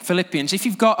Philippians. If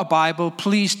you've got a Bible,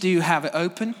 please do have it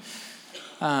open.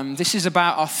 This is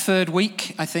about our third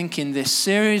week, I think, in this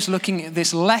series, looking at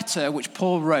this letter which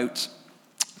Paul wrote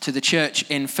to the church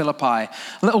in Philippi a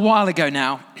little while ago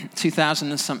now, 2,000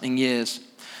 and something years.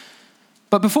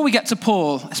 But before we get to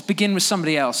Paul, let's begin with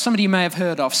somebody else. Somebody you may have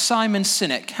heard of, Simon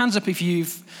Sinek. Hands up if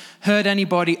you've heard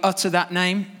anybody utter that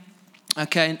name.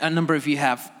 Okay, a number of you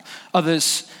have.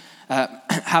 Others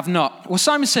have not. Well,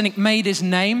 Simon Sinek made his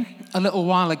name a little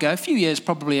while ago, a few years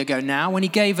probably ago now, when he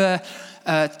gave a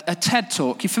TED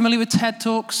talk. You familiar with TED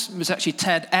Talks? It was actually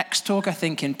TEDx talk, I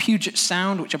think, in Puget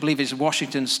Sound, which I believe is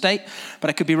Washington State, but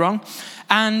I could be wrong.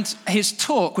 And his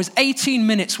talk was 18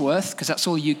 minutes worth, because that's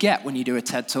all you get when you do a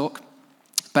TED talk.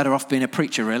 Better off being a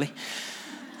preacher, really.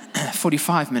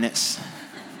 45 minutes.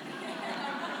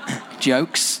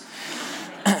 Jokes.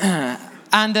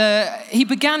 And he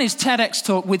began his TEDx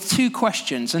talk with two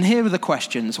questions, and here are the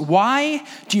questions. Why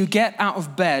do you get out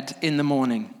of bed in the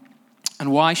morning?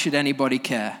 And why should anybody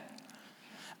care?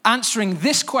 Answering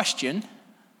this question,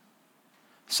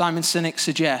 Simon Sinek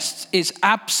suggests, is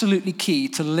absolutely key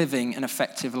to living an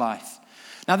effective life.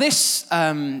 Now this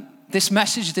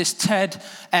message, this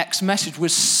TEDx message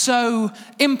was so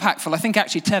impactful. I think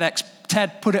actually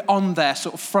TED put it on their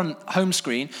sort of front home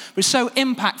screen. It was so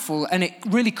impactful and it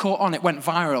really caught on. It went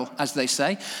viral, as they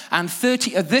say. And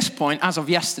at this point, as of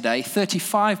yesterday,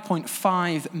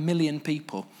 35.5 million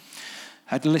people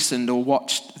had listened or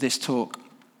watched this talk.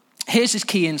 Here's his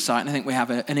key insight, and I think we have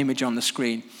an image on the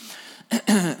screen.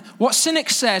 What Sinek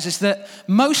says is that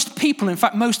most people, in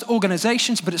fact, most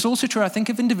organizations, but it's also true, I think,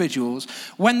 of individuals,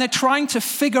 when they're trying to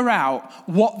figure out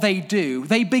what they do,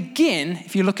 they begin,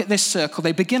 if you look at this circle,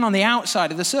 they begin on the outside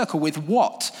of the circle with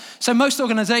what. So most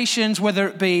organizations, whether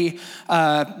it be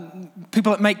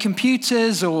people that make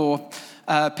computers or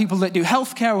people that do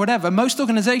healthcare or whatever, most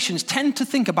organizations tend to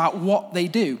think about what they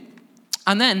do.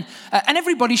 And then, and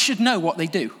everybody should know what they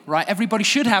do, right? Everybody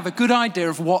should have a good idea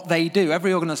of what they do.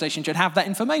 Every organization should have that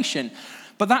information.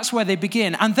 But that's where they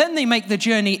begin. And then they make the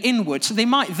journey inward. So they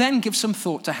might then give some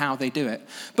thought to how they do it.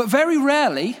 But very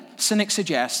rarely, Sinek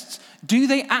suggests, do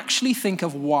they actually think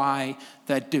of why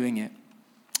they're doing it.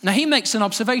 Now he makes an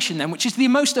observation then, which is the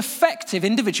most effective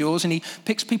individuals, and he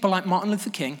picks people like Martin Luther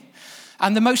King,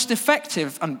 and the most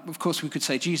effective, and of course we could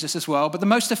say Jesus as well, but the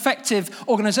most effective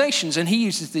organizations, and he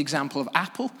uses the example of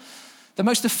Apple, the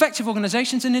most effective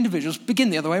organizations and individuals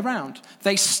begin the other way around.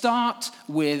 They start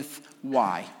with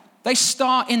why. They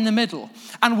start in the middle.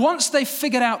 And once they've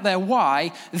figured out their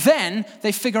why, then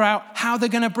they figure out how they're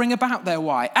going to bring about their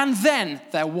why. And then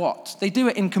their what. They do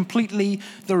it in completely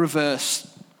the reverse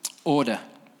order.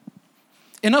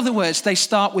 In other words, they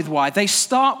start with why. They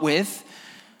start with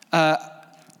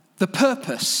the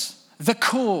purpose, the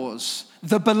cause,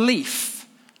 the belief,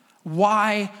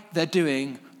 why they're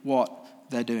doing what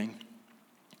they're doing.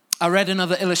 I read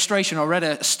another illustration, or read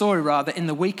a story rather, in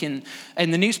the week in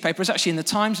the newspaper. It was actually in the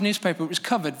Times newspaper. It was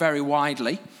covered very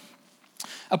widely.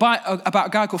 About a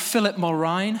guy called Philip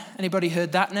Mulryne. Anybody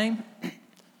heard that name?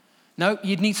 No,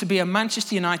 you'd need to be a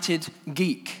Manchester United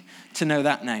geek to know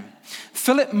that name.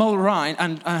 Philip Mulryne,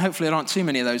 and hopefully there aren't too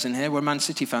many of those in here. We're Man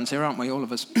City fans here, aren't we, all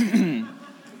of us?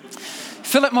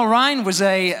 Philip Mulryne was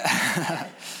a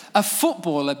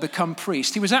footballer become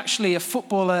priest. He was actually a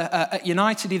footballer at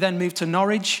United. He then moved to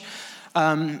Norwich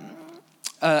after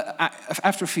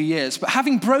a few years. But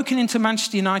having broken into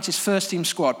Manchester United's first team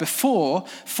squad before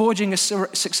forging a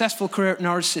successful career at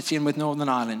Norwich City and with Northern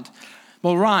Ireland,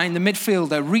 Mulryne, the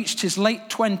midfielder, reached his late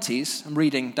 20s, I'm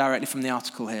reading directly from the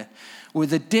article here,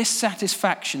 with a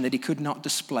dissatisfaction that he could not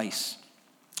displace.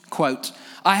 Quote,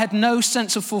 I had no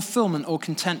sense of fulfillment or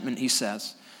contentment, he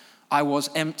says. I was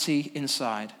empty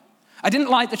inside. I didn't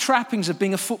like the trappings of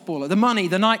being a footballer, the money,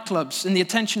 the nightclubs, and the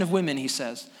attention of women, he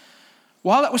says.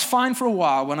 While that was fine for a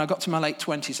while, when I got to my late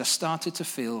 20s, I started to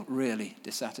feel really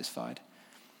dissatisfied.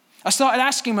 I started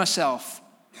asking myself,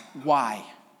 why?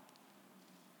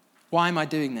 Why am I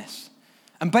doing this?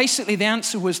 And basically the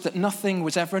answer was that nothing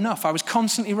was ever enough. I was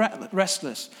constantly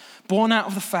restless, born out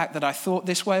of the fact that I thought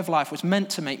this way of life was meant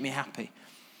to make me happy.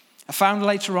 I found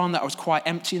later on that I was quite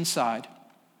empty inside.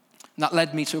 And that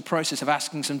led me to a process of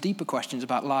asking some deeper questions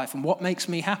about life and what makes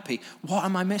me happy. What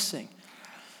am I missing?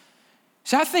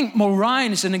 So I think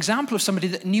Mulryne is an example of somebody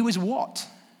that knew his what.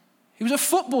 He was a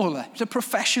footballer. He was a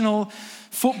professional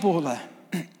footballer.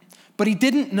 But he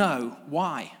didn't know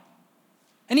why.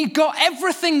 And he got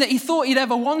everything that he thought he'd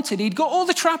ever wanted. He'd got all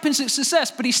the trappings of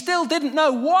success, but he still didn't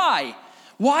know why.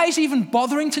 Why is he even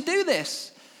bothering to do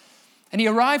this? And he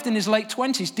arrived in his late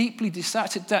 20s deeply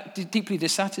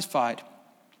dissatisfied.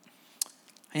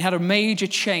 He had a major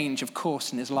change of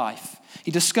course in his life.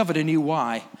 He discovered a new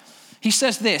why. He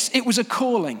says this, it was a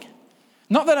calling.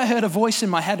 Not that I heard a voice in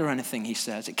my head or anything, he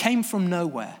says. It came from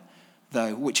nowhere,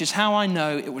 though, which is how I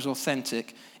know it was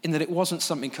authentic, in that it wasn't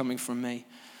something coming from me.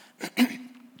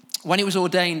 When he was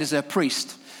ordained as a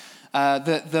priest,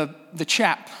 the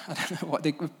chap, I don't know what,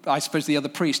 I suppose the other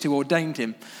priest who ordained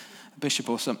him, a bishop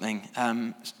or something,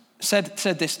 said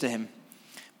this to him,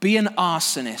 be an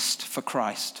arsonist for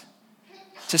Christ,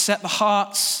 to set the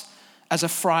hearts as a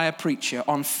friar preacher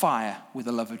on fire with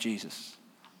the love of Jesus.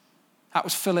 That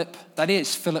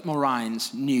is Philip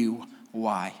Morines' new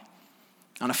why,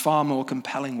 and a far more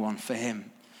compelling one for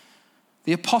him.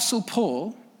 The Apostle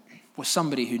Paul was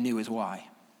somebody who knew his why.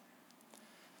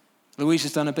 Louise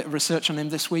has done a bit of research on him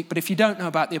this week, but if you don't know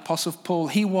about the Apostle Paul,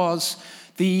 he was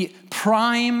the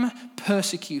prime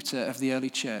persecutor of the early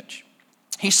church.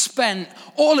 He spent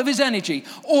all of his energy,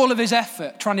 all of his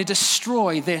effort trying to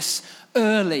destroy this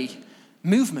early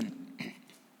movement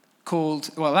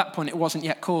called, well, at that point it wasn't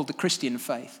yet called the Christian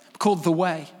faith, called the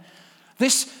Way.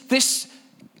 This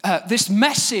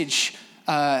message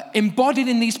embodied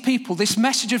in these people, this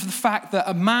message of the fact that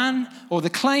a man, or the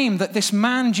claim that this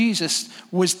man Jesus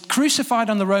was crucified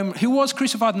on the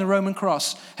Roman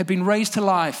cross, had been raised to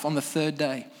life on the third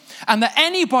day, and that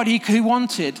anybody who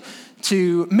wanted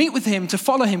to meet with him, to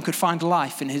follow him, could find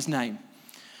life in his name.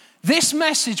 This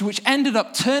message, which ended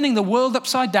up turning the world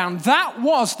upside down, that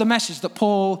was the message that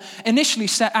Paul initially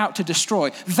set out to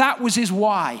destroy. That was his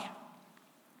why.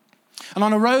 And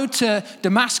on a road to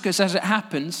Damascus, as it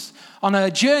happens, on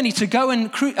a journey to go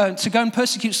and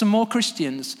persecute some more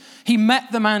Christians, he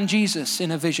met the man Jesus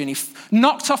in a vision. He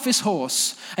knocked off his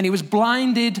horse and he was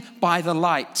blinded by the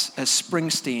light, as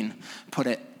Springsteen put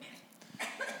it.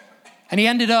 And he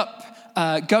ended up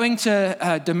going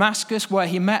to Damascus, where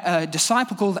he met a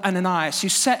disciple called Ananias, who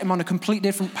set him on a completely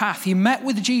different path. He met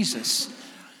with Jesus.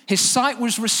 His sight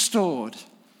was restored.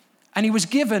 And he was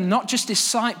given not just his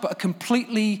sight, but a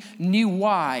completely new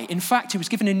why. In fact, he was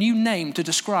given a new name to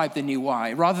describe the new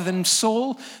why. Rather than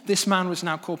Saul, this man was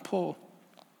now called Paul.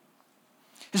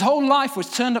 His whole life was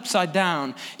turned upside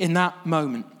down in that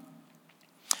moment.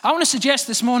 I want to suggest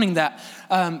this morning that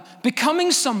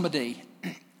becoming somebody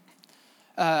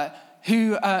that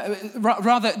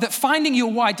finding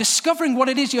your why, discovering what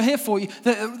it is you're here for,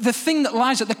 the thing that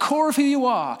lies at the core of who you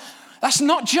are, that's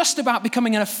not just about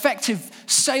becoming an effective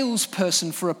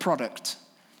salesperson for a product.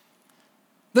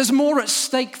 There's more at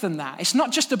stake than that. It's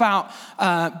not just about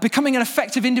becoming an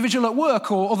effective individual at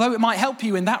work, although it might help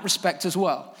you in that respect as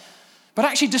well. But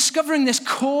actually discovering this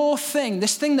core thing,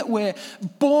 this thing that we're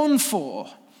born for,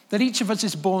 that each of us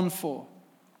is born for,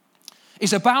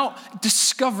 is about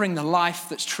discovering the life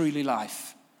that's truly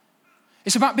life.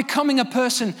 It's about becoming a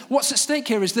person. What's at stake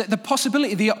here is the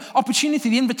possibility, the opportunity,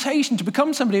 the invitation to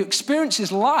become somebody who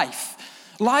experiences life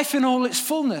in all its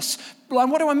fullness.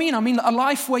 And what do I mean? I mean a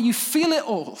life where you feel it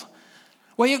all,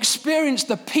 where you experience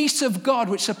the peace of God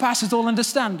which surpasses all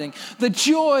understanding, the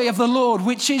joy of the Lord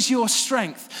which is your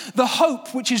strength, the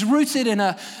hope which is rooted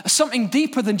in something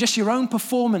deeper than just your own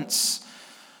performance,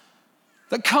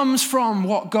 that comes from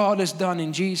what God has done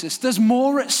in Jesus. There's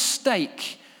more at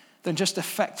stake than just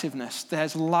effectiveness.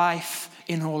 There's life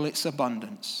in all its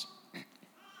abundance.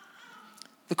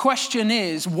 The question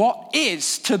is, what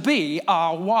is to be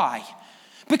our why?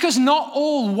 Because not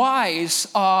all whys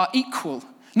are equal.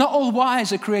 Not all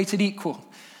whys are created equal.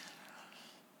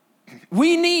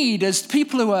 We need, as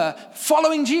people who are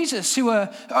following Jesus, who are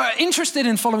interested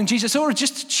in following Jesus, or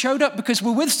just showed up because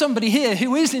we're with somebody here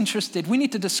who is interested, we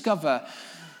need to discover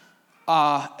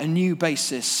a new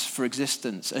basis for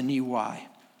existence, a new why.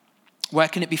 Where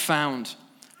can it be found?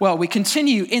 Well, we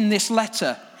continue in this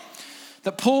letter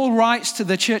that Paul writes to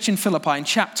the church in Philippi in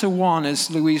chapter 1,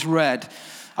 as Louise read.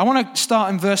 I want to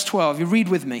start in verse 12. You read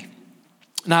with me.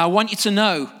 Now, I want you to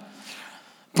know,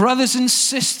 brothers and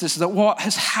sisters, that what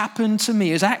has happened to me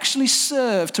has actually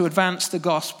served to advance the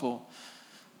gospel.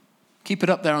 Keep it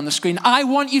up there on the screen. I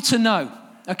want you to know.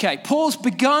 Okay, Paul's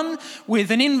begun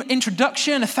with an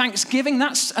introduction, a thanksgiving,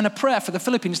 and a prayer for the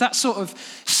Philippians. That's sort of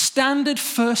standard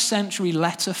first century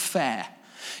letter fare.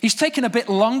 He's taken a bit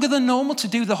longer than normal to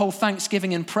do the whole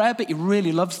thanksgiving and prayer, but he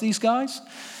really loves these guys.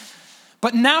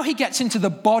 But now he gets into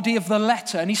the body of the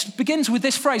letter, and he begins with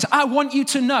this phrase, I want you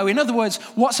to know. In other words,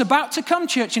 what's about to come,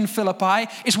 church in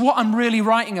Philippi, is what I'm really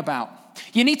writing about.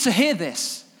 You need to hear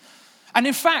this. And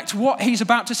in fact, what he's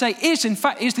about to say is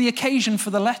the occasion for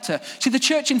the letter. See, the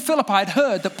church in Philippi had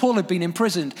heard that Paul had been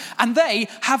imprisoned, and they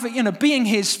have, being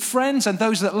his friends and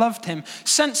those that loved him,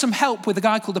 sent some help with a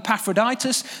guy called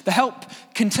Epaphroditus. The help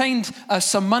contained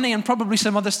some money and probably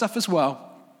some other stuff as well.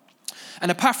 And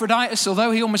Epaphroditus,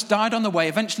 although he almost died on the way,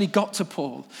 eventually got to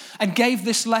Paul and gave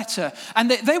this letter.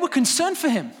 And they were concerned for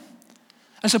him.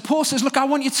 And so Paul says, look, I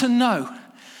want you to know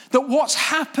that what's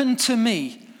happened to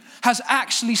me has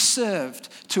actually served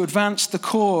to advance the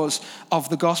cause of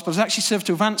the gospel. Has actually served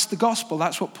to advance the gospel.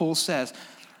 That's what Paul says.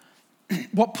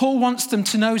 What Paul wants them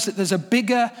to know is that there's a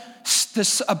bigger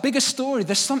story.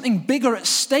 There's something bigger at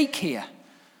stake here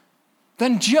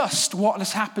than just what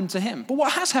has happened to him. But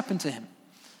what has happened to him?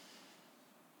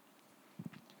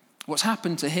 What's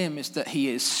happened to him is that he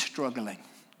is struggling.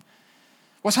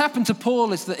 What's happened to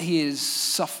Paul is that he is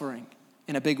suffering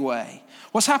in a big way.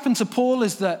 What's happened to Paul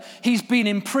is that he's been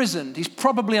imprisoned. He's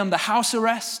probably under house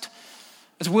arrest.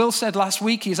 As Will said last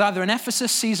week, he's either in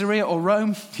Ephesus, Caesarea, or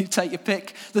Rome. You take your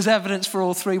pick. There's evidence for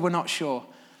all three. We're not sure.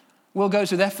 Will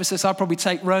goes with Ephesus. I'll probably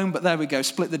take Rome, but there we go.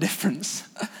 Split the difference.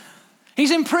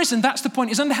 He's in prison. That's the point.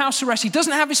 He's under house arrest. He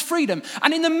doesn't have his freedom.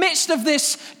 And in the midst of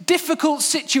this difficult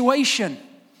situation,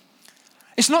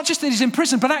 it's not just that he's in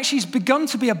prison, but actually he's begun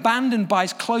to be abandoned by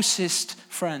his closest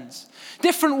friends.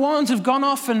 Different ones have gone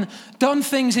off and done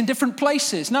things in different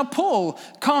places. Now, Paul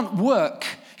can't work.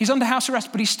 He's under house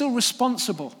arrest, but he's still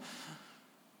responsible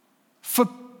for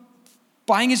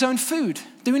buying his own food,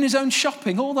 doing his own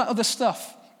shopping, all that other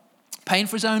stuff, paying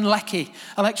for his own lecky,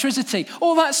 electricity,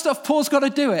 all that stuff. Paul's got to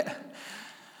do it.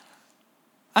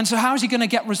 And so how is he going to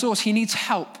get resource? He needs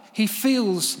help. He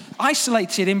feels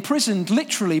isolated, imprisoned,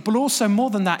 literally, but also more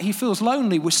than that, he feels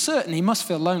lonely. We're certain he must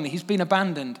feel lonely. He's been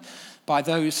abandoned by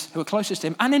those who are closest to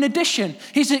him. And in addition,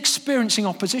 he's experiencing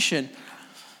opposition.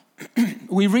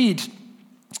 We read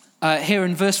here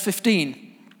in verse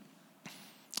 15,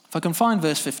 if I can find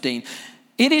verse 15,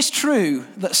 it is true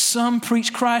that some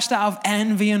preach Christ out of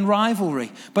envy and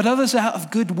rivalry, but others out of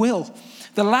goodwill.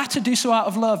 The latter do so out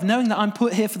of love, knowing that I'm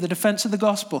put here for the defense of the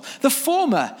gospel. The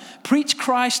former preach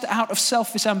Christ out of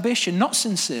selfish ambition, not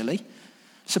sincerely,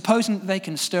 supposing that they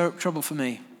can stir up trouble for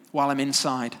me while I'm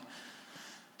inside.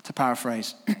 To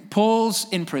paraphrase, Paul's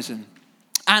in prison.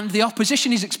 And the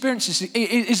opposition he's experiencing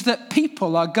is that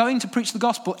people are going to preach the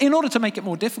gospel in order to make it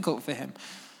more difficult for him.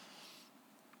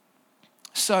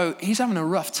 So he's having a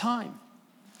rough time.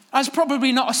 There's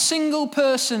probably not a single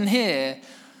person here,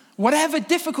 whatever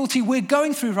difficulty we're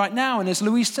going through right now, and as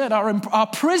Louise said, our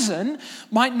prison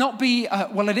might not be,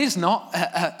 it is not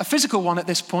a physical one at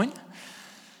this point,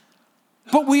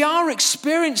 but we are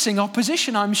experiencing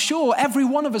opposition. I'm sure every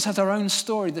one of us has our own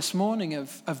story this morning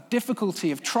of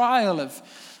difficulty, of trial, of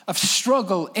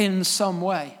struggle in some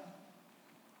way.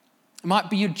 It might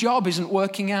be your job isn't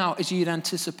working out as you'd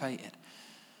anticipated.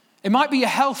 It might be your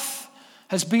health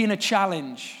has been a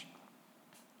challenge.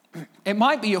 It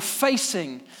might be you're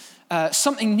facing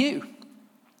something new.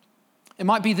 It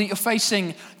might be that you're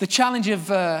facing the challenge of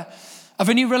a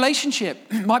new relationship.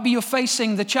 It might be you're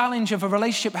facing the challenge of a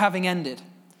relationship having ended.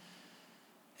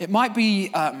 It might be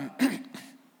that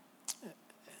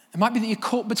you're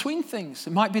caught between things.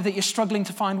 It might be that you're struggling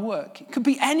to find work. It could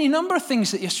be any number of things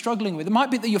that you're struggling with. It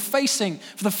might be that you're facing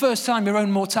for the first time your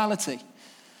own mortality.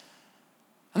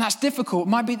 And that's difficult. It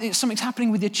might be that something's happening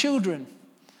with your children.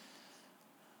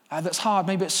 That's hard,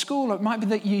 maybe at school, or it might be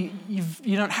that you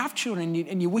don't have children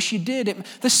and you wish you did.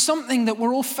 There's something that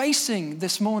we're all facing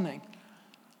this morning.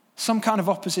 Some kind of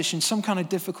opposition, some kind of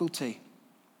difficulty.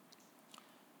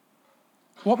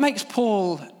 What makes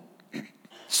Paul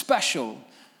special?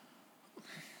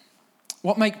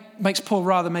 What makes Paul,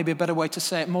 rather, maybe a better way to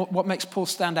say it, what makes Paul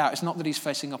stand out is not that he's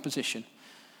facing opposition.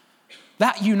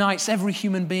 That unites every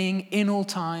human being in all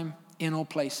time, in all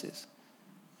places.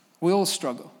 We all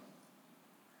struggle.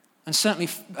 And certainly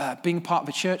being part of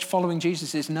a church, following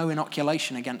Jesus, is no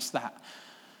inoculation against that.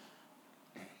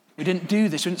 We didn't do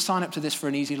this, we didn't sign up to this for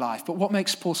an easy life. But what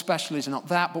makes Paul special is not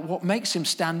that, but what makes him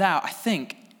stand out, I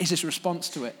think, is his response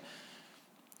to it.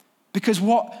 Because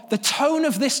what the tone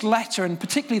of this letter, and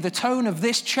particularly the tone of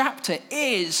this chapter,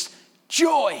 is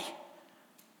joy.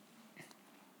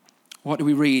 What do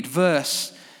we read?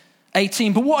 Verse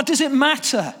 18, but what does it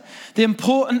matter? The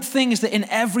important thing is that in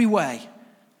every way,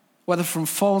 whether from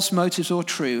false motives or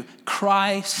true,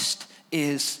 Christ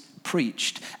is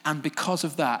preached. And because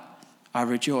of that, I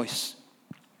rejoice.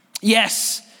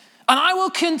 Yes, and I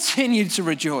will continue to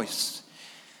rejoice.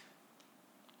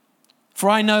 For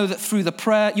I know that through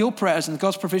your prayers and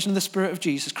God's provision of the Spirit of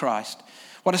Jesus Christ,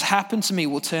 what has happened to me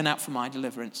will turn out for my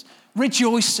deliverance.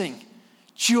 Rejoicing,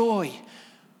 joy.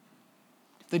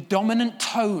 The dominant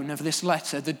tone of this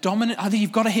letter, I think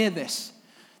you've got to hear this.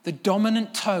 The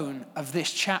dominant tone of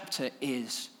this chapter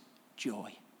is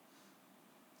joy.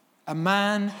 A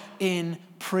man in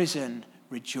prison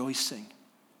rejoicing.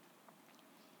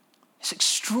 It's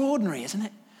extraordinary, isn't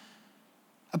it?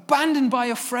 abandoned by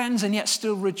your friends and yet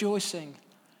still rejoicing,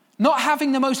 not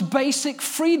having the most basic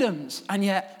freedoms and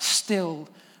yet still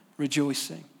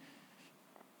rejoicing.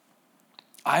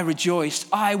 I rejoiced.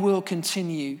 I will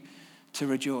continue to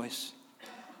rejoice.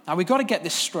 Now we've got to get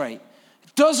this straight.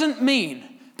 It doesn't mean,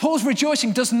 Paul's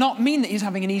rejoicing does not mean that he's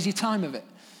having an easy time of it.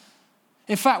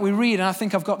 In fact, we read, and I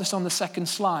think I've got this on the second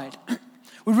slide,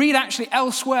 we read actually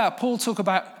elsewhere, Paul talk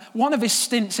about one of his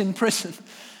stints in prison.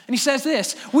 And he says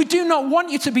this, we do not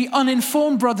want you to be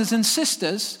uninformed, brothers and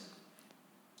sisters,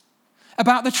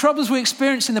 about the troubles we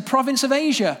experience in the province of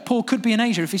Asia. Paul could be in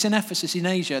Asia if he's in Ephesus in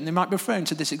Asia, and they might be referring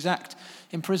to this exact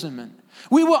imprisonment.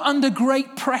 We were under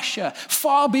great pressure,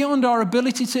 far beyond our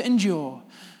ability to endure,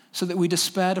 so that we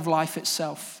despaired of life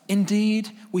itself.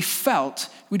 Indeed, we felt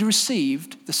we'd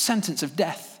received the sentence of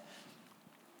death.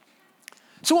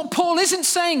 So what Paul isn't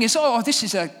saying is, this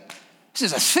is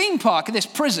a theme park at this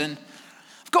prison.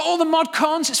 I've got all the mod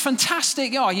cons, it's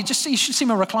fantastic. You should see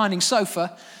my reclining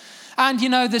sofa. And,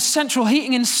 there's central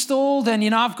heating installed, and,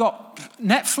 I've got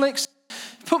Netflix.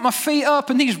 Put my feet up,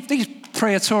 and these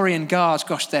Praetorian guards,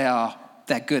 gosh, they're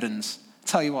good uns.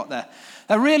 Tell you what,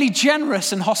 they're really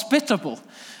generous and hospitable.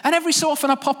 And every so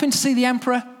often I pop in to see the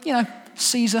emperor,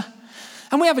 Caesar,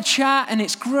 and we have a chat, and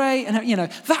it's great.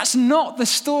 And, that's not the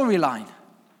storyline.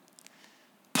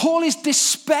 Paul is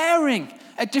despairing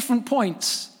at different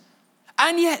points,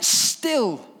 and yet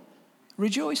still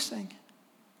rejoicing.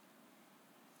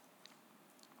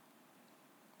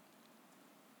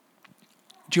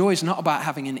 Joy is not about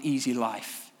having an easy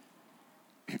life.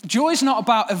 Joy is not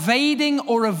about evading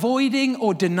or avoiding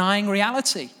or denying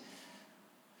reality.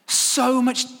 So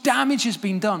much damage has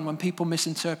been done when people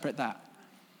misinterpret that.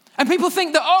 And people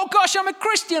think that, oh gosh, I'm a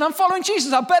Christian, I'm following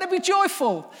Jesus, I better be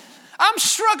joyful. I'm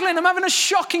struggling, I'm having a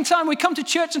shocking time. We come to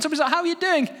church and somebody's like, how are you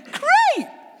doing? Great!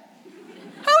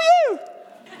 How are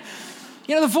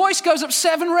you? The voice goes up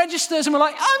 7 registers and we're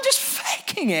like, I'm just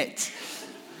faking it.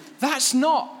 That's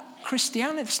not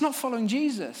Christianity. It's not following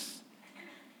Jesus.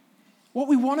 What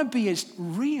we want to be is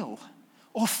real,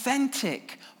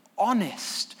 authentic,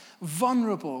 honest,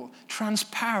 vulnerable,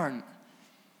 transparent.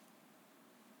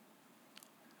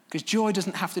 Because joy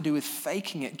doesn't have to do with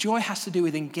faking it. Joy has to do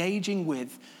with engaging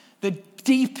with the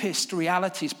deepest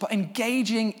realities, but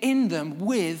engaging in them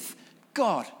with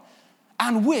God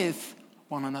and with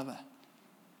one another.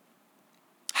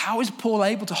 How is Paul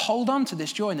able to hold on to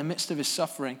this joy in the midst of his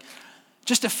suffering?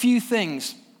 Just a few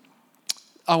things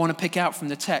I want to pick out from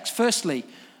the text. Firstly,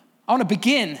 I want to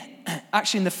begin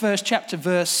actually in the first chapter,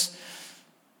 verse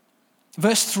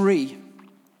 3.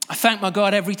 I thank my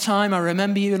God every time I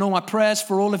remember you in all my prayers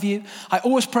for all of you. I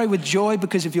always pray with joy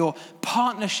because of your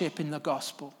partnership in the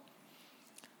gospel.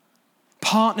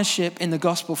 Partnership in the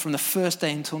gospel from the first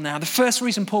day until now. The first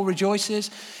reason Paul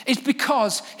rejoices is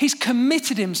because he's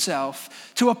committed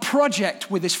himself to a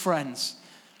project with his friends.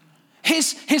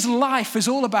 His life is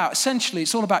all about, essentially,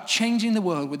 it's all about changing the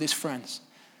world with his friends.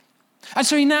 And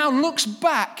so he now looks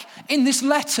back in this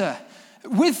letter,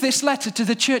 with this letter to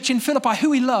the church in Philippi,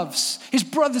 who he loves, his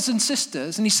brothers and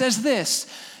sisters, and he says this,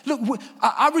 look,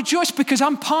 I rejoice because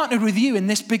I'm partnered with you in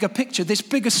this bigger picture, this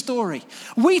bigger story.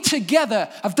 We together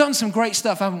have done some great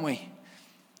stuff, haven't we?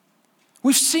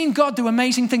 We've seen God do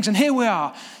amazing things, and here we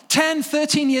are. 10,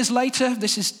 13 years later,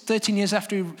 this is 13 years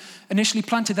after he initially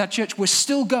planted that church, we're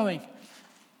still going.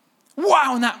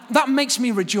 Wow, and that makes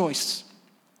me rejoice.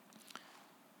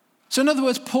 So in other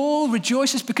words, Paul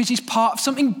rejoices because he's part of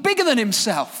something bigger than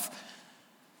himself.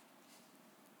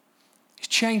 He's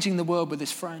changing the world with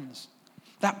his friends.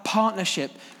 That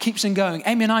partnership keeps him going.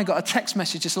 Amy and I got a text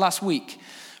message just last week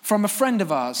from a friend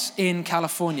of ours in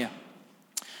California.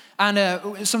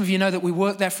 And some of you know that we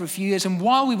worked there for a few years. And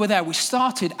while we were there, we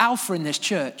started Alpha in this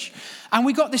church. And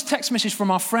we got this text message from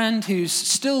our friend who's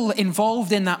still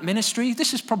involved in that ministry.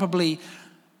 This is probably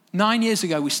 9 years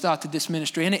ago we started this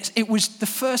ministry. And it was the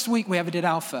first week we ever did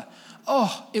Alpha.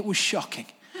 Oh, it was shocking.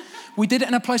 We did it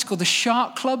in a place called the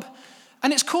Shark Club.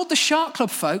 And it's called the Shark Club,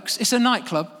 folks. It's a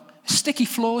nightclub. Sticky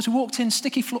floors. We walked in,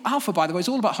 sticky floor. Alpha, by the way, is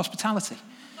all about hospitality.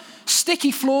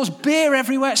 Sticky floors, beer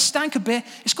everywhere, it stank of beer.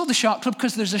 It's called the Shark Club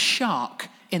because there's a shark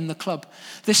in the club.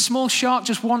 This small shark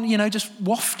just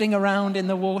wafting around in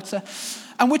the water.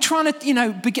 And we're trying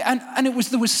to, begin, and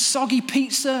there was soggy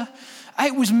pizza.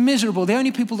 It was miserable. The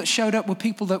only people that showed up were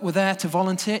people that were there to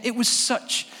volunteer. It was a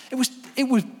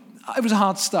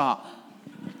hard start.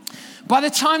 By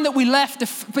the time that we left,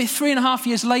 3.5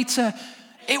 years later,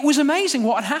 it was amazing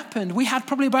what had happened. We had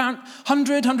probably about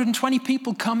 100, 120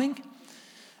 people coming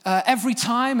every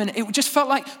time. And it just felt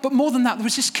like, but more than that, there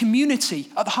was this community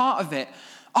at the heart of it.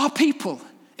 Our people.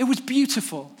 It was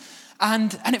beautiful.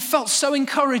 And it felt so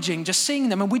encouraging just seeing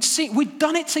them. And we'd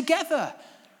done it together.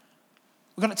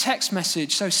 We got a text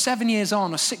message, so 7 years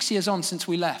on or 6 years on since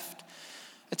we left.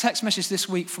 A text message this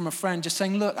week from a friend just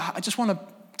saying, look, I just want to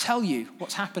tell you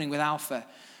what's happening with Alpha.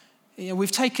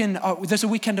 We've taken, there's a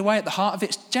weekend away at the heart of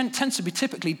it. It tends to be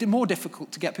typically more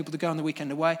difficult to get people to go on the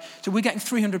weekend away. So we're getting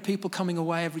 300 people coming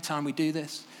away every time we do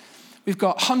this. We've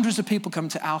got hundreds of people come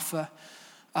to Alpha.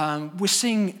 We're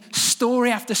seeing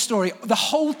story after story. The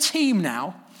whole team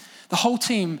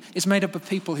is made up of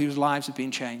people whose lives have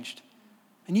been changed.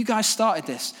 And you guys started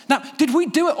this. Now, did we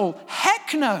do it all?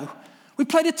 Heck no. We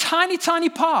played a tiny, tiny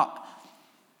part.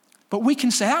 But we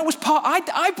can say, I was part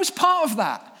of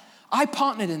that. I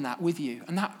partnered in that with you.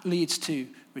 And that leads to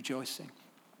rejoicing.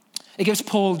 It gives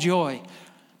Paul joy.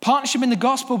 Partnership in the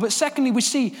gospel. But secondly, we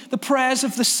see the prayers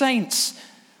of the saints.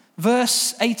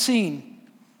 Verse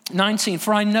 19,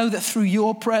 for I know that through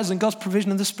your prayers and God's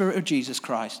provision of the Spirit of Jesus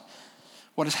Christ,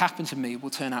 what has happened to me will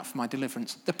turn out for my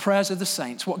deliverance. The prayers of the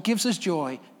saints. What gives us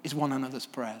joy is one another's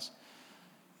prayers.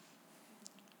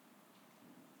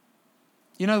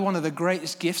 You know, one of the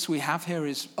greatest gifts we have here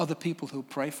is other people who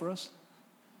pray for us.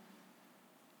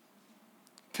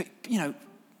 You know,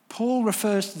 Paul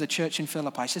refers to the church in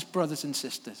Philippi. He says, brothers and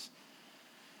sisters.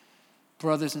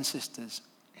 Brothers and sisters.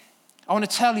 I want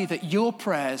to tell you that your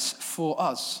prayers for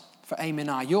us, for Amy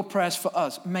and I, your prayers for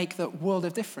us make the world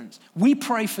of difference. We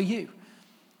pray for you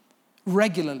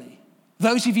regularly.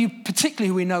 Those of you particularly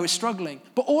who we know are struggling,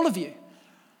 but all of you.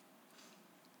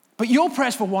 But your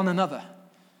prayers for one another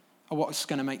are what's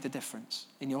going to make the difference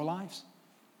in your lives.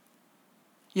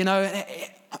 You know,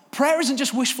 prayer isn't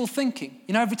just wishful thinking.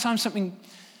 You know, every time something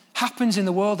happens in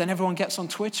the world and everyone gets on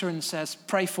Twitter and says,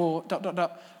 pray for ...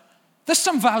 There's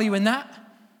some value in that.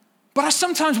 But I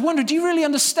sometimes wonder, do you really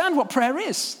understand what prayer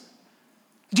is?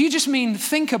 Do you just mean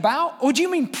think about, or do you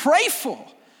mean pray for?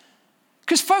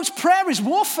 Because folks, prayer is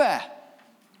warfare.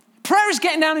 Prayer is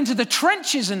getting down into the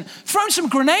trenches and throwing some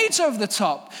grenades over the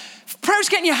top. Prayer is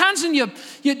getting your hands and your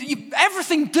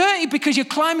everything dirty because you're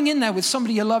climbing in there with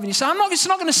somebody you love and you say, it's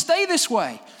not going to stay this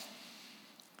way.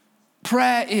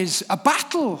 Prayer is a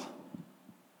battle.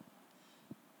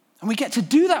 And we get to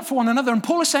do that for one another. And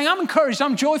Paul is saying, I'm encouraged,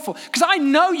 I'm joyful, because I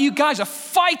know you guys are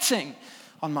fighting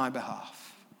on my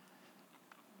behalf.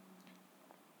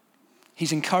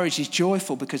 He's encouraged, he's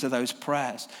joyful because of those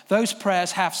prayers. Those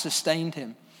prayers have sustained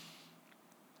him.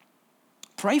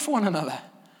 Pray for one another.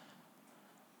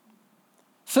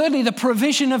 Thirdly, the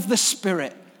provision of the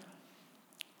Spirit.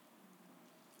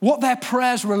 What their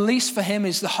prayers release for him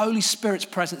is the Holy Spirit's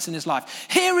presence in his life.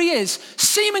 Here he is,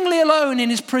 seemingly alone in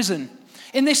his prison,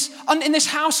 in this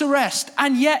house arrest,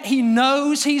 and yet he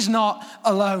knows he's not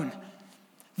alone.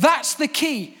 That's the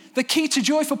key. The key to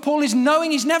joy for Paul is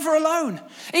knowing he's never alone.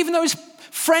 Even though his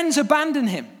friends abandon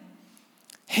him,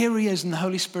 here he is and the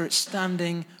Holy Spirit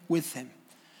standing with him.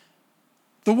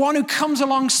 The one who comes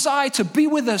alongside to be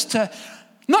with us, to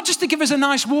not just to give us a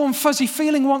nice warm fuzzy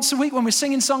feeling once a week when we're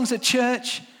singing songs at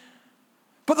church,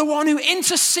 but the one who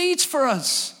intercedes for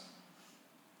us.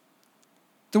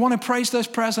 The one who prays those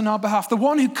prayers on our behalf. The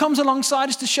one who comes alongside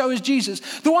us to show us Jesus.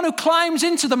 The one who climbs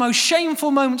into the most shameful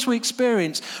moments we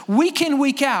experience week in,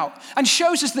 week out and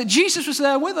shows us that Jesus was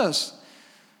there with us.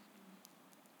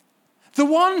 The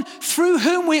one through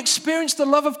whom we experience the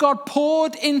love of God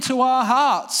poured into our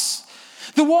hearts.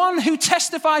 The one who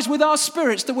testifies with our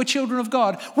spirits that we're children of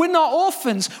God. We're not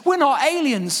orphans. We're not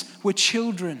aliens. We're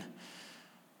children.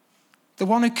 The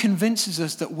one who convinces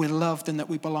us that we're loved and that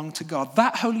we belong to God.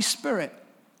 That Holy Spirit.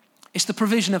 It's the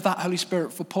provision of that Holy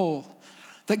Spirit for Paul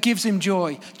that gives him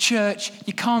joy. Church,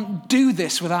 you can't do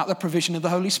this without the provision of the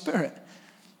Holy Spirit.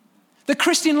 The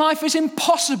Christian life is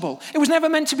impossible. It was never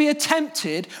meant to be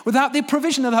attempted without the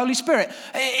provision of the Holy Spirit.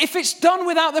 If it's done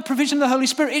without the provision of the Holy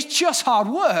Spirit, it's just hard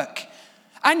work.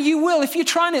 And you will, if you're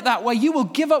trying it that way, you will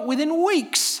give up within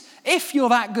weeks if you're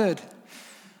that good.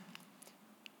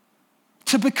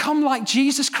 To become like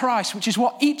Jesus Christ, which is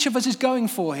what each of us is going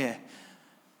for here,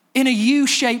 in a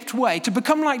U-shaped way, to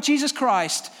become like Jesus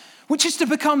Christ, which is to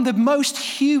become the most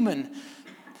human,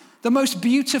 the most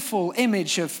beautiful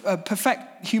image of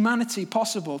perfect humanity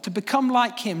possible. To become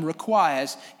like him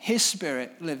requires his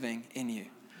Spirit living in you.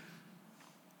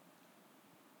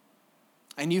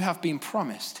 And you have been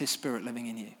promised his Spirit living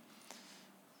in you.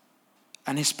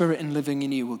 And his Spirit in living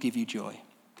in you will give you joy.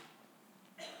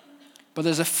 But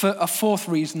there's a fourth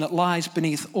reason that lies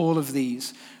beneath all of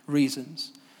these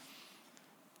reasons.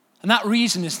 And that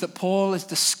reason is that Paul has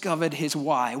discovered his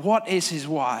why. What is his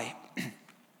why?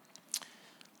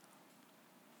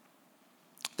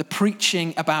 The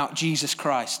preaching about Jesus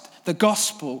Christ, the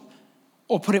gospel,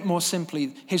 or put it more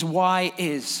simply, his why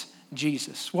is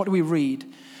Jesus. What do we read?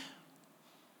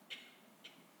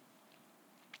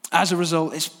 As a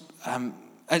result,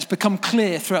 it's become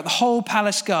clear throughout the whole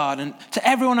palace guard and to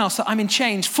everyone else that I'm in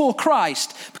chains for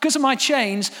Christ. Because of my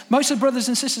chains, most of the brothers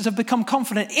and sisters have become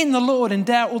confident in the Lord and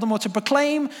dare all the more to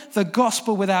proclaim the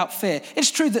gospel without fear.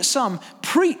 It's true that some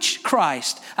preach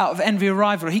Christ out of envy or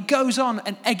rivalry. He goes on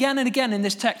and again in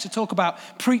this text to talk about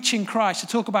preaching Christ, to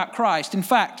talk about Christ. In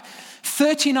fact,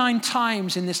 39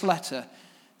 times in this letter,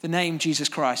 the name Jesus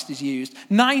Christ is used.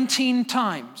 19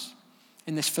 times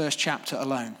in this first chapter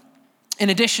alone. In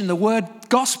addition, the word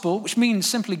gospel, which means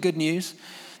simply good news,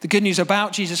 the good news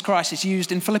about Jesus Christ, is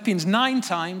used in Philippians 9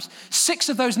 times, 6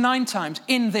 of those 9 times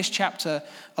in this chapter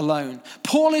alone.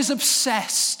 Paul is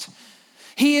obsessed.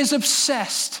 He is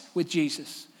obsessed with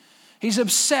Jesus. He's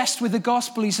obsessed with the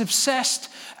gospel. He's obsessed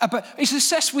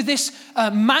with this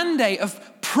mandate of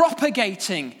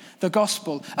propagating the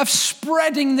gospel, of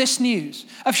spreading this news,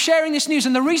 of sharing this news.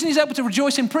 And the reason he's able to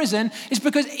rejoice in prison is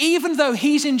because even though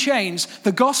he's in chains,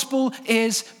 the gospel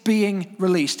is being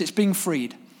released. It's being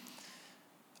freed.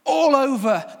 All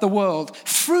over the world,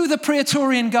 through the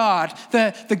Praetorian Guard,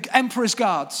 the emperor's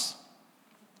guards,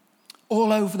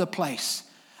 all over the place.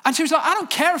 And so he's like, I don't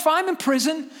care if I'm in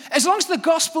prison, as long as the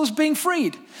gospel's being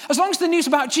freed, as long as the news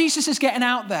about Jesus is getting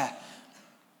out there.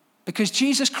 Because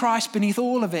Jesus Christ, beneath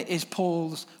all of it, is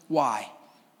Paul's why.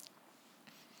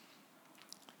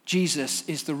 Jesus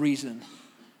is the reason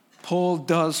Paul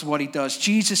does what he does.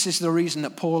 Jesus is the reason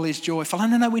that Paul is joyful.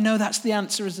 And I know we know that's the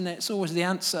answer, isn't it? It's always the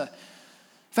answer.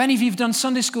 If any of you have done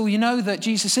Sunday school, you know that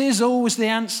Jesus is always the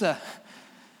answer.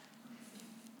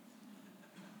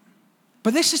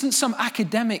 But this isn't some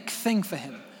academic thing for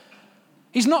him.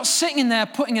 He's not sitting in there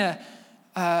putting a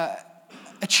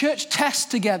church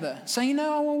test together, saying,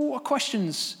 what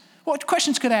questions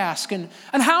could I ask? And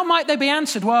how might they be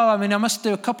answered? Well, I must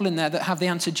do a couple in there that have the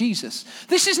answer Jesus.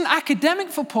 This isn't academic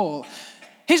for Paul.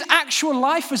 His actual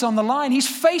life is on the line. He's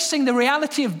facing the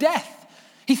reality of death.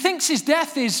 He thinks his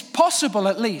death is possible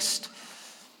at least.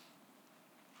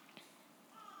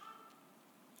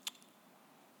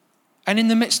 And in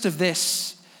the midst of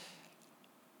this,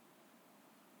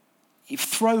 he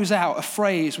throws out a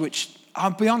phrase which,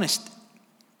 I'll be honest,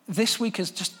 this week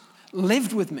has just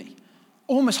lived with me,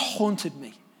 almost haunted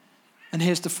me. And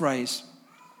here's the phrase.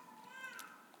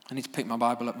 I need to pick my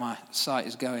Bible up, my sight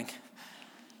is going.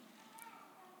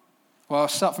 Well, I'll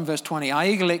start from verse 20. I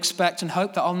eagerly expect and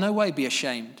hope that I'll no way be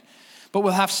ashamed, but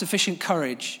will have sufficient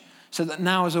courage so that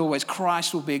now as always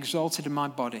Christ will be exalted in my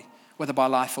body, whether by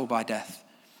life or by death.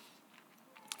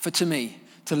 For to me,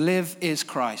 to live is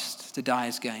Christ, to die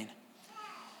is gain.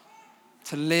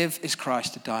 To live is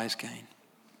Christ, to die is gain.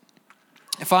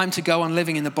 If I'm to go on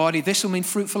living in the body, this will mean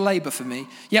fruitful labor for me.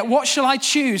 Yet what shall I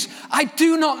choose? I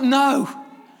do not know.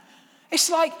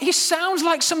 It's like, he sounds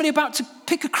like somebody about to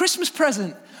pick a Christmas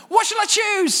present. What shall I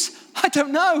choose? I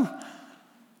don't know.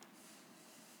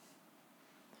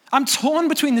 I'm torn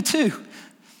between the two.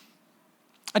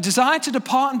 I desire to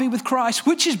depart and be with Christ,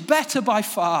 which is better by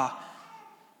far.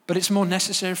 But it's more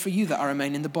necessary for you that I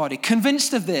remain in the body.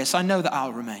 Convinced of this, I know that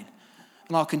I'll remain.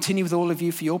 And I'll continue with all of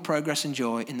you for your progress and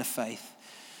joy in the faith.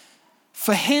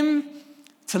 For him,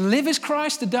 to live is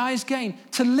Christ, to die is gain.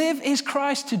 To live is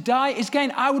Christ, to die is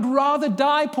gain. I would rather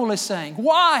die, Paul is saying.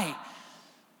 Why?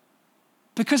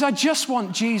 Because I just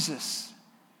want Jesus.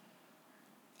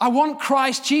 I want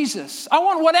Christ Jesus. I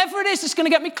want whatever it is that's going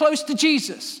to get me close to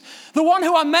Jesus. The one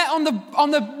who I met on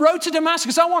the road to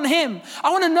Damascus. I want him. I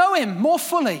want to know him more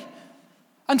fully.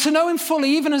 And to know him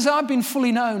fully, even as I've been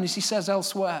fully known, as he says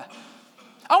elsewhere.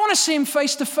 I want to see him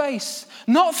face to face.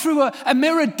 Not through a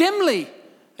mirror dimly,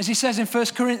 as he says in 1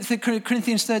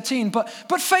 Corinthians 13, but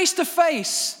face to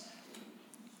face.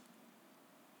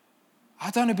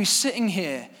 I don't want to be sitting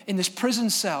here in this prison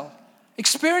cell,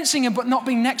 experiencing him but not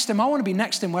being next to him. I want to be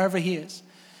next to him wherever he is.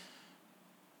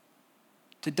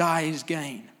 To die is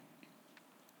gain.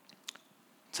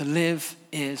 To live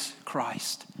is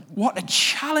Christ. What a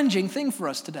challenging thing for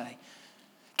us today.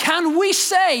 Can we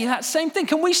say that same thing?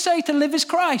 Can we say to live is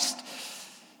Christ?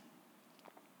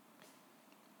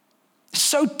 It's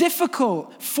so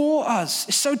difficult for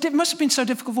us. It must have been so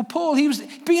difficult for Paul. He was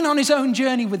being on his own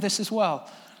journey with this as well.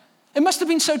 It must have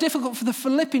been so difficult for the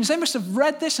Philippians. They must have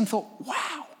read this and thought,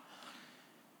 wow.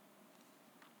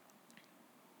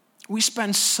 We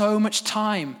spend so much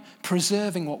time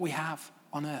preserving what we have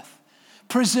on earth.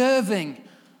 Preserving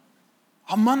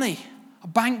our money, our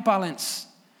bank balance,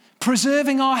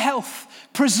 preserving our health,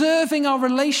 preserving our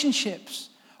relationships,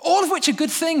 all of which are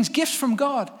good things, gifts from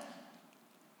God.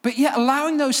 But yet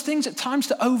allowing those things at times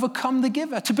to overcome the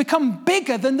giver, to become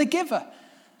bigger than the giver.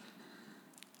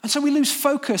 And so we lose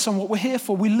focus on what we're here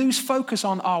for. We lose focus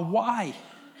on our why.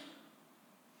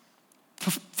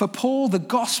 For Paul, the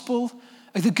gospel,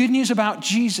 the good news about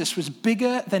Jesus was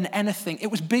bigger than anything.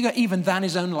 It was bigger even than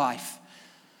his own life.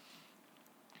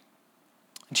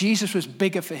 Jesus was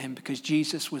bigger for him because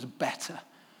Jesus was better.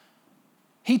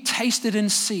 He tasted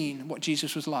and seen what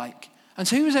Jesus was like. And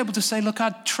so he was able to say, look,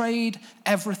 I'd trade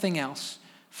everything else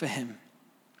for him.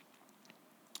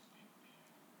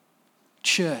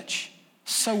 Church,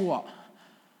 so what?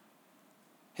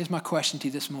 Here's my question to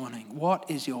you this morning. What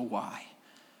is your why?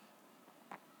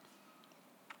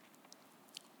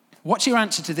 What's your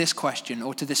answer to this question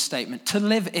or to this statement? To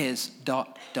live is ... How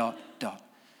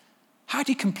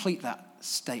do you complete that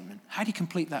statement? How do you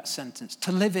complete that sentence?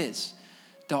 To live is ...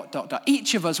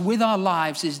 Each of us with our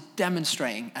lives is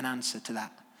demonstrating an answer to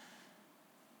that.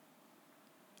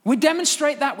 We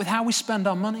demonstrate that with how we spend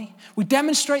our money. We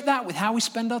demonstrate that with how we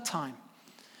spend our time.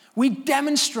 We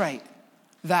demonstrate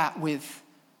that with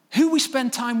who we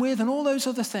spend time with and all those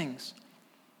other things.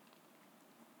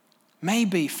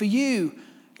 Maybe for you,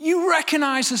 you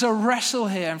recognize there's a wrestle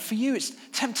here, and for you, it's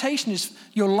temptation is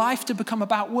your life to become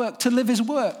about work. To live is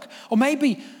work. Or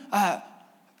maybe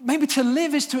to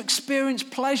live is to experience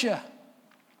pleasure.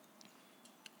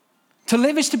 To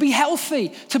live is to be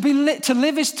healthy. To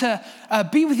live is to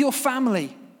be with your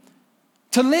family.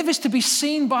 To live is to be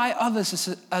seen by others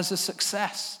as a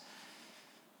success.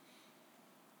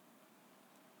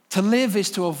 To live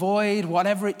is to avoid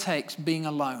whatever it takes being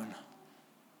alone.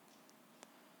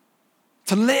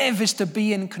 To live is to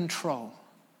be in control.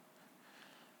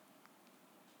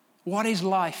 What is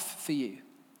life for you?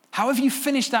 However you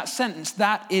finish that sentence,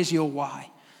 that is your why.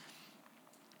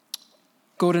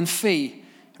 Gordon Fee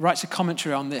writes a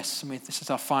commentary on this. This is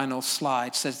our final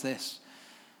slide, says this.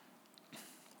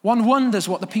 One wonders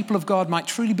what the people of God might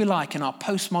truly be like in our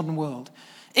postmodern world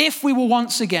if we were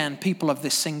once again people of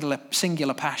this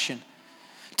singular passion.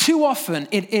 Too often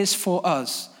for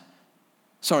us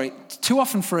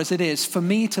it is for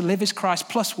me to live as Christ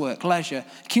plus work, leisure,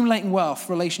 accumulating wealth,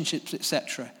 relationships,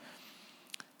 etc.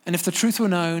 And if the truth were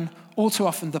known, all too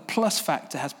often the plus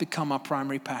factor has become our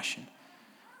primary passion.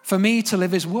 For me to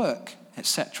live is work,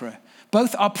 etc.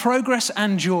 Both our progress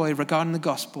and joy regarding the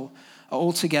gospel are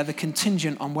altogether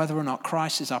contingent on whether or not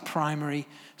Christ is our primary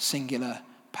singular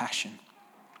passion.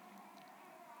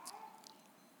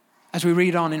 As we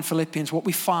read on in Philippians, what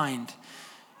we find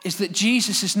is that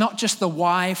Jesus is not just the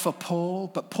why for Paul,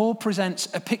 but Paul presents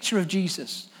a picture of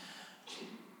Jesus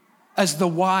as the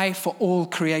why for all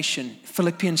creation.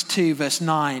 Philippians 2 verse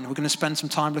 9. We're going to spend some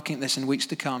time looking at this in weeks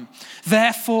to come.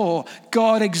 Therefore,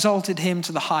 God exalted him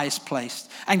to the highest place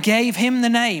and gave him the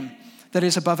name that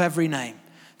is above every name,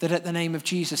 that at the name of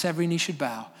Jesus every knee should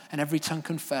bow and every tongue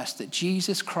confess that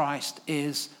Jesus Christ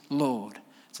is Lord,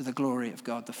 to the glory of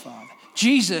God the Father.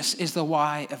 Jesus is the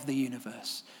why of the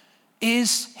universe.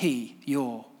 Is he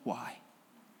your why?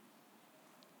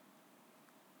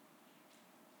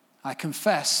 I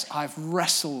confess I've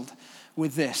wrestled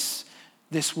with this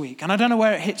week. And I don't know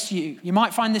where it hits you. You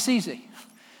might find this easy.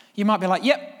 You might be like,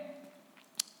 yep.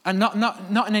 And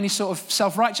not in any sort of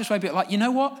self-righteous way, but like, you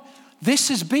know what? This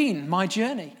has been my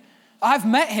journey. I've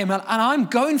met him and I'm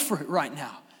going through it right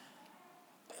now.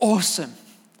 Awesome.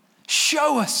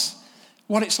 Show us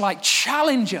what it's like.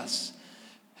 Challenge us.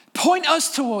 Point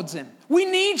us towards him. We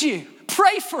need you.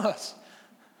 Pray for us.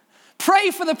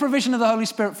 Pray for the provision of the Holy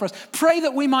Spirit for us. Pray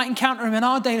that we might encounter him in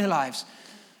our daily lives.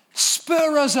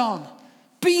 Spur us on.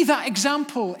 Be that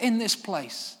example in this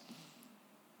place.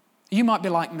 You might be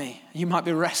like me. You might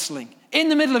be wrestling in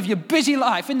the middle of your busy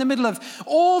life, in the middle of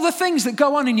all the things that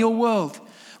go on in your world.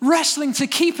 Wrestling to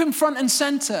keep him front and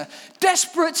center.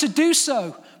 Desperate to do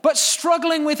so, but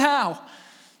struggling with how.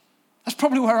 That's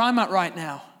probably where I'm at right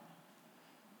now.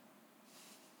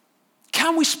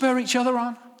 Can we spur each other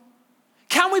on?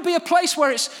 Can we be a place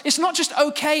where it's not just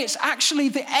okay, it's actually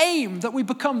the aim that we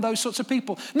become those sorts of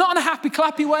people? Not in a happy,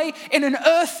 clappy way, in an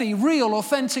earthy, real,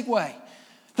 authentic way.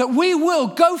 That we will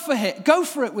go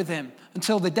for it with him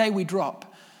until the day we drop.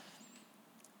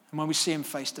 And when we see him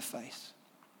face to face.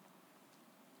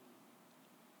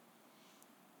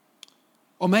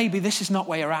 Or maybe this is not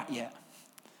where you're at yet.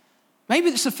 Maybe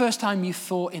it's the first time you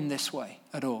thought in this way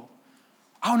at all.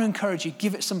 I want to encourage you,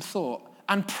 give it some thought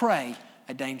and pray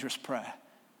a dangerous prayer.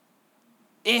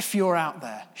 If you're out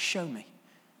there, show me.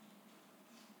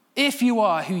 If you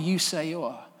are who you say you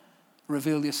are,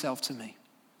 reveal yourself to me.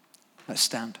 Let's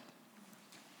stand.